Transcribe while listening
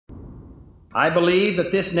I believe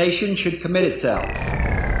that this nation should commit itself.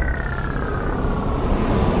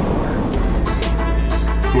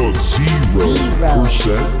 The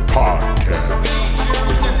 0% Podcast.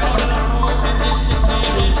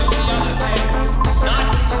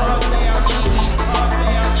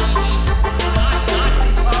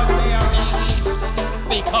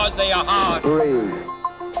 Because they are hard. 3,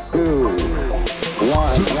 2,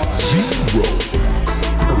 1. 0%.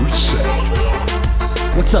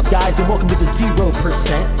 What's up, guys, and welcome to the 0%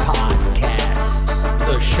 Podcast,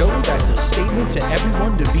 the show that's a statement to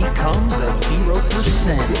everyone to become the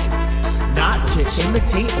 0%. Not to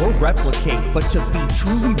imitate or replicate, but to be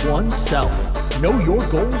truly oneself. Know your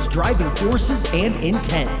goals, driving forces, and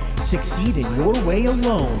intent. Succeed in your way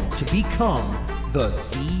alone to become the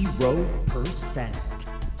 0%.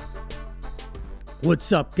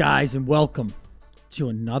 What's up, guys, and welcome to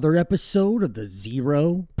another episode of the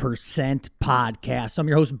 0% Podcast. I'm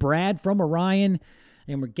your host, Brad from Orion,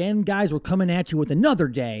 and again, guys, we're coming at you with another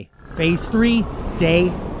day, Phase 3, Day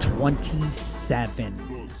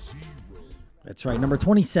 27. That's right, number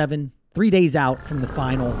 27, 3 days out from the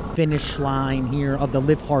final finish line here of the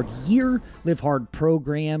LiveHard year, LiveHard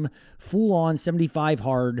program, full-on 75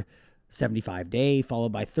 hard, 75-day,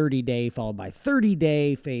 followed by 30-day, followed by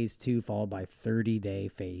 30-day, Phase 2, followed by 30-day,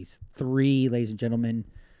 Phase 3. Ladies and gentlemen,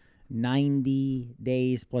 90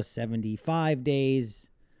 days plus 75 days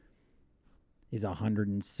is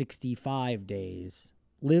 165 days.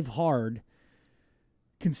 Live hard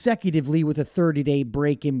consecutively with a 30-day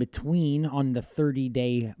break in between on the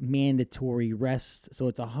 30-day mandatory rest. So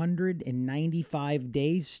it's 195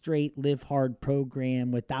 days straight Live Hard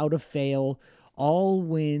program without a fail. All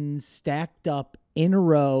wins stacked up in a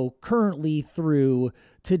row, currently through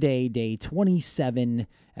today, day 27,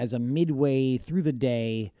 as a midway through the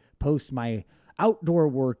day, post my outdoor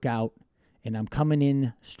workout, and I'm coming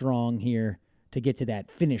in strong here to get to that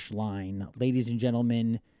finish line, ladies and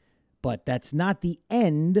gentlemen. But that's not the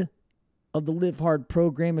end of the Live Hard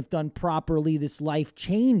program if done properly, this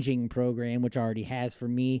life-changing program, which already has for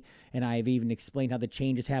me, and I've even explained how the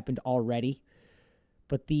changes happened already.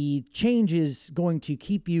 But the change is going to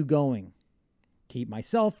keep you going, keep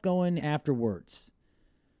myself going afterwards.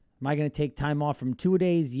 Am I going to take time off from 2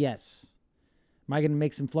 days? Yes. Am I going to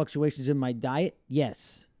make some fluctuations in my diet?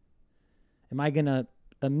 Yes. Am I going to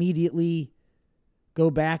immediately go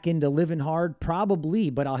back into living hard? Probably,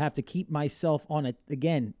 but I'll have to keep myself on it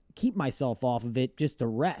again, keep myself off of it just to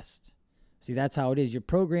rest. See, that's how it is. You're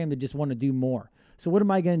programmed to just want to do more. So what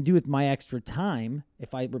am I going to do with my extra time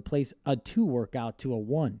if I replace a 2 workout to a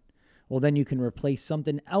 1? Well, then you can replace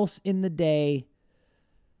something else in the day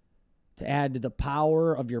to add to the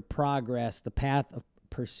power of your progress, the path of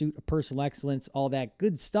pursuit of personal excellence, all that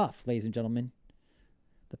good stuff, ladies and gentlemen.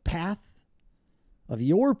 The path of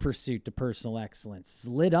your pursuit to personal excellence is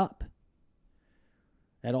lit up.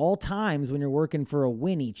 At all times when you're working for a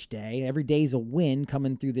win each day, every day's a win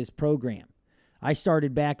coming through this program. I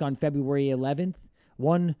started back on February 11th.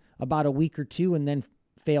 Won about a week or two and then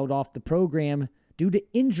failed off the program. Due to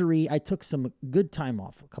injury, I took some good time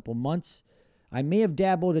off, a couple months. I may have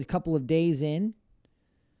dabbled a couple of days in,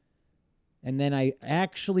 and then I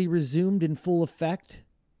actually resumed in full effect.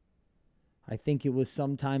 I think it was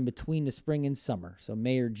sometime between the spring and summer, so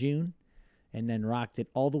May or June, and then rocked it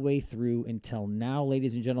all the way through until now,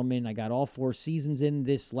 ladies and gentlemen. I got all 4 seasons in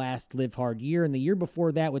this last Live Hard year, and the year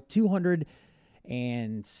before that with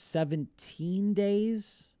 217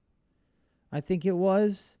 days, I think it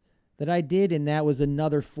was, that I did, and that was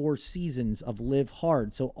another 4 seasons of Live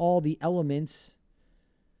Hard. So all the elements,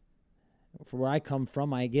 for where I come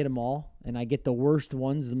from, I get them all, and I get the worst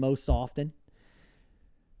ones the most often.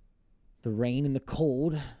 The rain and the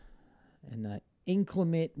cold, and the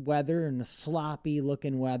inclement weather, and the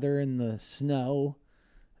sloppy-looking weather, and the snow.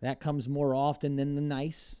 That comes more often than the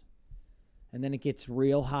nice. And then it gets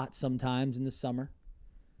real hot sometimes in the summer.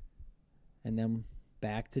 And then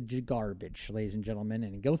back to garbage, ladies and gentlemen.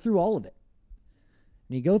 And you go through all of it.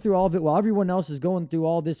 And you go through all of it while everyone else is going through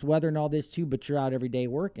all this weather and all this too, but you're out every day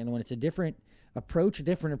working. When it's a different approach, a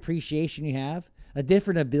different appreciation you have, a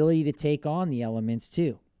different ability to take on the elements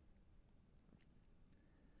too.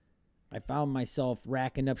 I found myself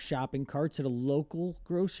racking up shopping carts at a local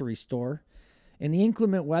grocery store. In the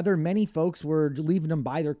inclement weather, many folks were leaving them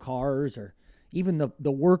by their cars, or even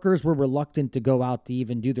the workers were reluctant to go out to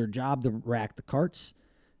even do their job to rack the carts.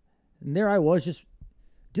 And there I was, just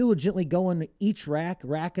diligently going to each rack,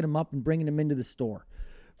 racking them up and bringing them into the store.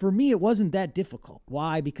 For me, it wasn't that difficult.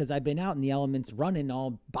 Why? Because I've been out in the elements running,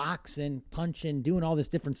 all boxing, punching, doing all this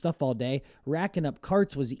different stuff all day. Racking up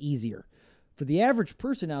carts was easier. For the average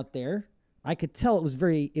person out there, I could tell it was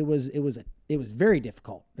very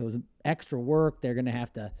difficult. It was extra work. They're going to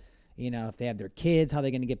have to, if they have their kids, how are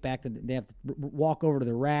they going to get back they have to walk over to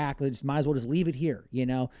the rack. They just might as well just leave it here.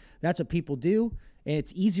 That's what people do. And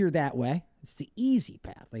it's easier that way. It's the easy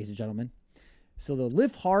path, ladies and gentlemen. So the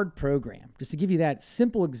LiveHard program, just to give you that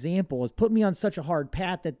simple example, has put me on such a hard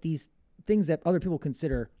path that these things that other people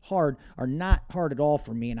consider hard are not hard at all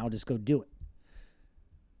for me, and I'll just go do it.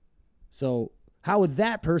 So how would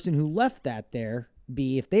that person who left that there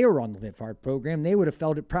be if they were on the LiveHard program? They would have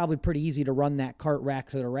felt it probably pretty easy to run that cart rack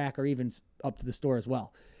to the rack or even up to the store as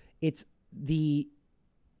well. It's the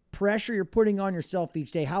pressure you're putting on yourself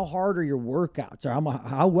each day. How hard are your workouts? Or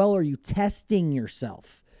how well are you testing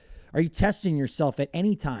yourself? Are you testing yourself at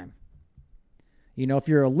any time? If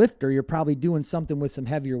you're a lifter, you're probably doing something with some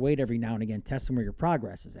heavier weight every now and again, testing where your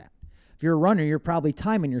progress is at. If you're a runner, you're probably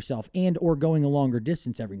timing yourself and or going a longer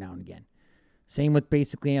distance every now and again. Same with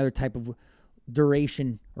basically any other type of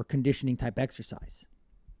duration or conditioning type exercise.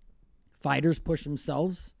 Fighters push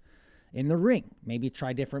themselves in the ring. Maybe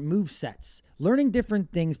try different move sets. Learning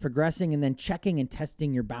different things, progressing, and then checking and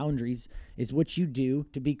testing your boundaries is what you do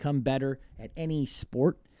to become better at any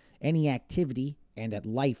sport, any activity, and at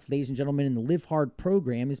life. Ladies and gentlemen, in the LiveHard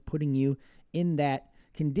program is putting you in that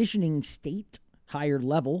conditioning state, higher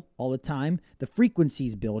level all the time. The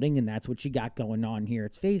frequency's building, and that's what you got going on here.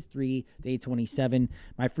 It's phase 3, day 27.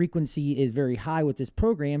 My frequency is very high with this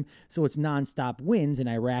program, so it's nonstop wins, and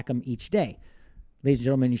I rack them each day. Ladies and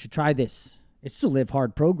gentlemen, you should try this. It's the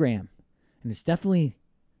LiveHard program, and it's definitely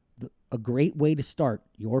a great way to start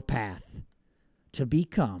your path to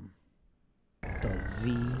become the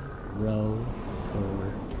 0%.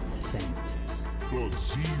 The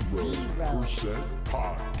 0%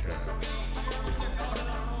 Podcast.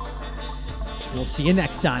 We'll see you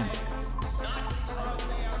next time.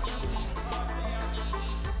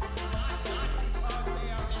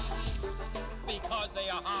 Because they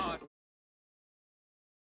are hard.